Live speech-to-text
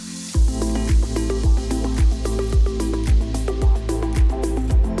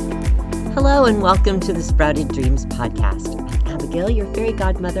Hello and welcome to the Sprouted Dreams podcast. I'm Abigail, your fairy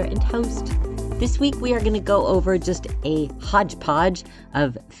godmother and host. This week we are going to go over just a hodgepodge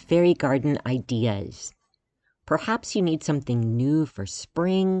of fairy garden ideas. Perhaps you need something new for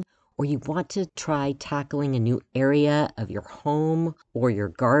spring, or you want to try tackling a new area of your home or your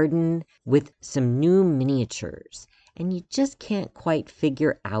garden with some new miniatures, and you just can't quite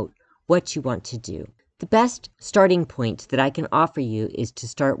figure out what you want to do. The best starting point that I can offer you is to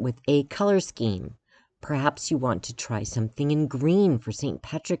start with a color scheme. Perhaps you want to try something in green for St.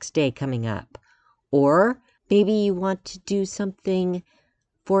 Patrick's Day coming up. Or maybe you want to do something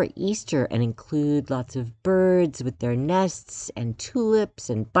for Easter and include lots of birds with their nests and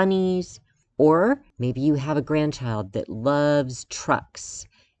tulips and bunnies. Or maybe you have a grandchild that loves trucks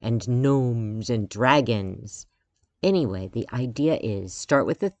and gnomes and dragons. Anyway, the idea is start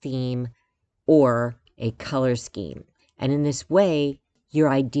with a theme or a color scheme. And in this way, your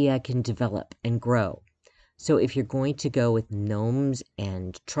idea can develop and grow. So if you're going to go with gnomes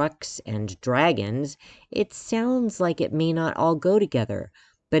and trucks and dragons, it sounds like it may not all go together.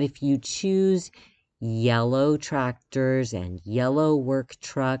 But if you choose yellow tractors and yellow work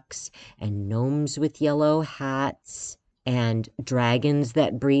trucks and gnomes with yellow hats and dragons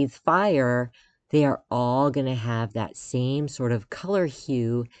that breathe fire, they are all going to have that same sort of color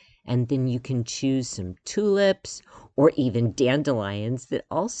hue. And then you can choose some tulips or even dandelions that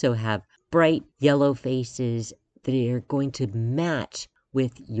also have bright yellow faces that are going to match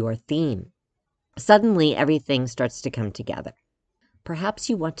with your theme. Suddenly, everything starts to come together. Perhaps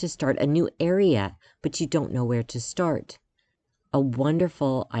you want to start a new area, but you don't know where to start. A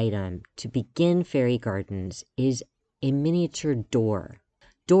wonderful item to begin fairy gardens is a miniature door.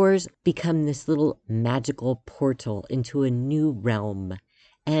 Doors become this little magical portal into a new realm.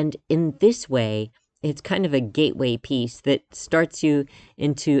 And in this way, it's kind of a gateway piece that starts you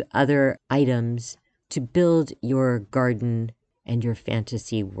into other items to build your garden and your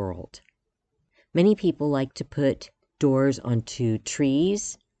fantasy world. Many people like to put doors onto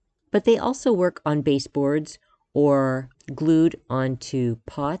trees, but they also work on baseboards or glued onto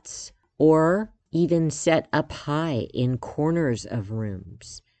pots or even set up high in corners of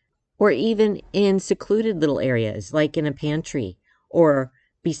rooms or even in secluded little areas like in a pantry or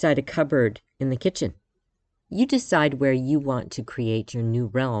beside a cupboard in the kitchen. You decide where you want to create your new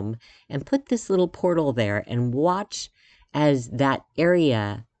realm and put this little portal there and watch as that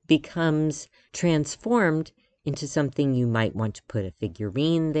area becomes transformed into something you might want to put a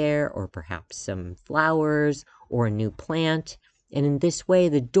figurine there or perhaps some flowers or a new plant. And in this way,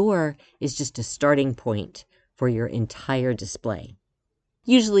 the door is just a starting point for your entire display.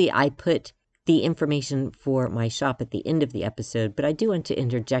 Usually I put the information for my shop at the end of the episode, but I do want to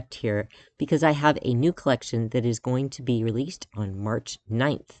interject here because I have a new collection that is going to be released on March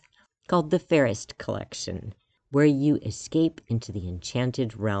 9th called the Fairest Collection, where you escape into the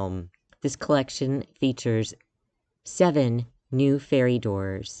enchanted realm. This collection features 7 new fairy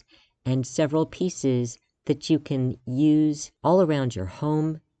doors and several pieces that you can use all around your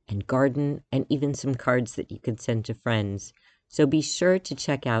home and garden and even some cards that you can send to friends. So be sure to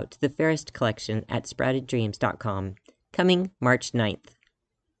check out the Fairest Collection at sprouteddreams.com, coming March 9th.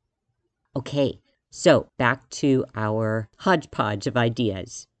 Okay, so back to our hodgepodge of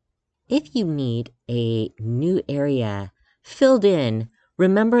ideas. If you need a new area filled in,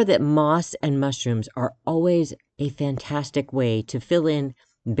 remember that moss and mushrooms are always a fantastic way to fill in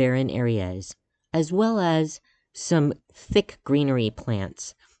barren areas, as well as some thick greenery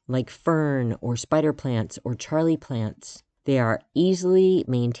plants like fern or spider plants or Charlie plants. They are easily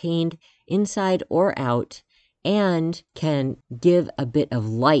maintained inside or out and can give a bit of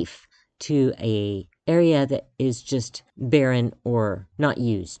life to an area that is just barren or not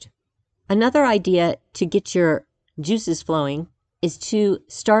used. Another idea to get your juices flowing is to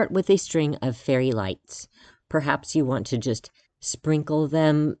start with a string of fairy lights. Perhaps you want to just sprinkle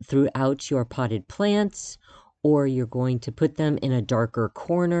them throughout your potted plants, or you're going to put them in a darker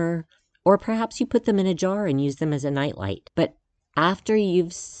corner, or perhaps you put them in a jar and use them as a nightlight. But after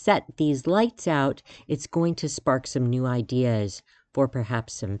you've set these lights out, it's going to spark some new ideas for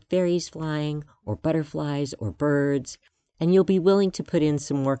perhaps some fairies flying or butterflies or birds. And you'll be willing to put in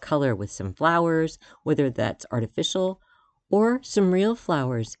some more color with some flowers, whether that's artificial or some real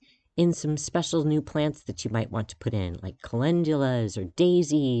flowers in some special new plants that you might want to put in, like calendulas or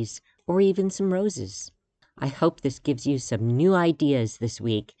daisies or even some roses. I hope this gives you some new ideas this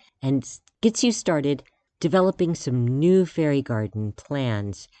week and gets you started developing some new fairy garden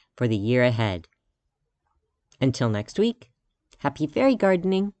plans for the year ahead. Until next week, happy fairy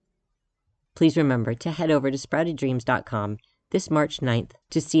gardening! Please remember to head over to sprouteddreams.com this March 9th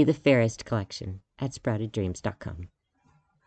to see the Fairest collection at sprouteddreams.com.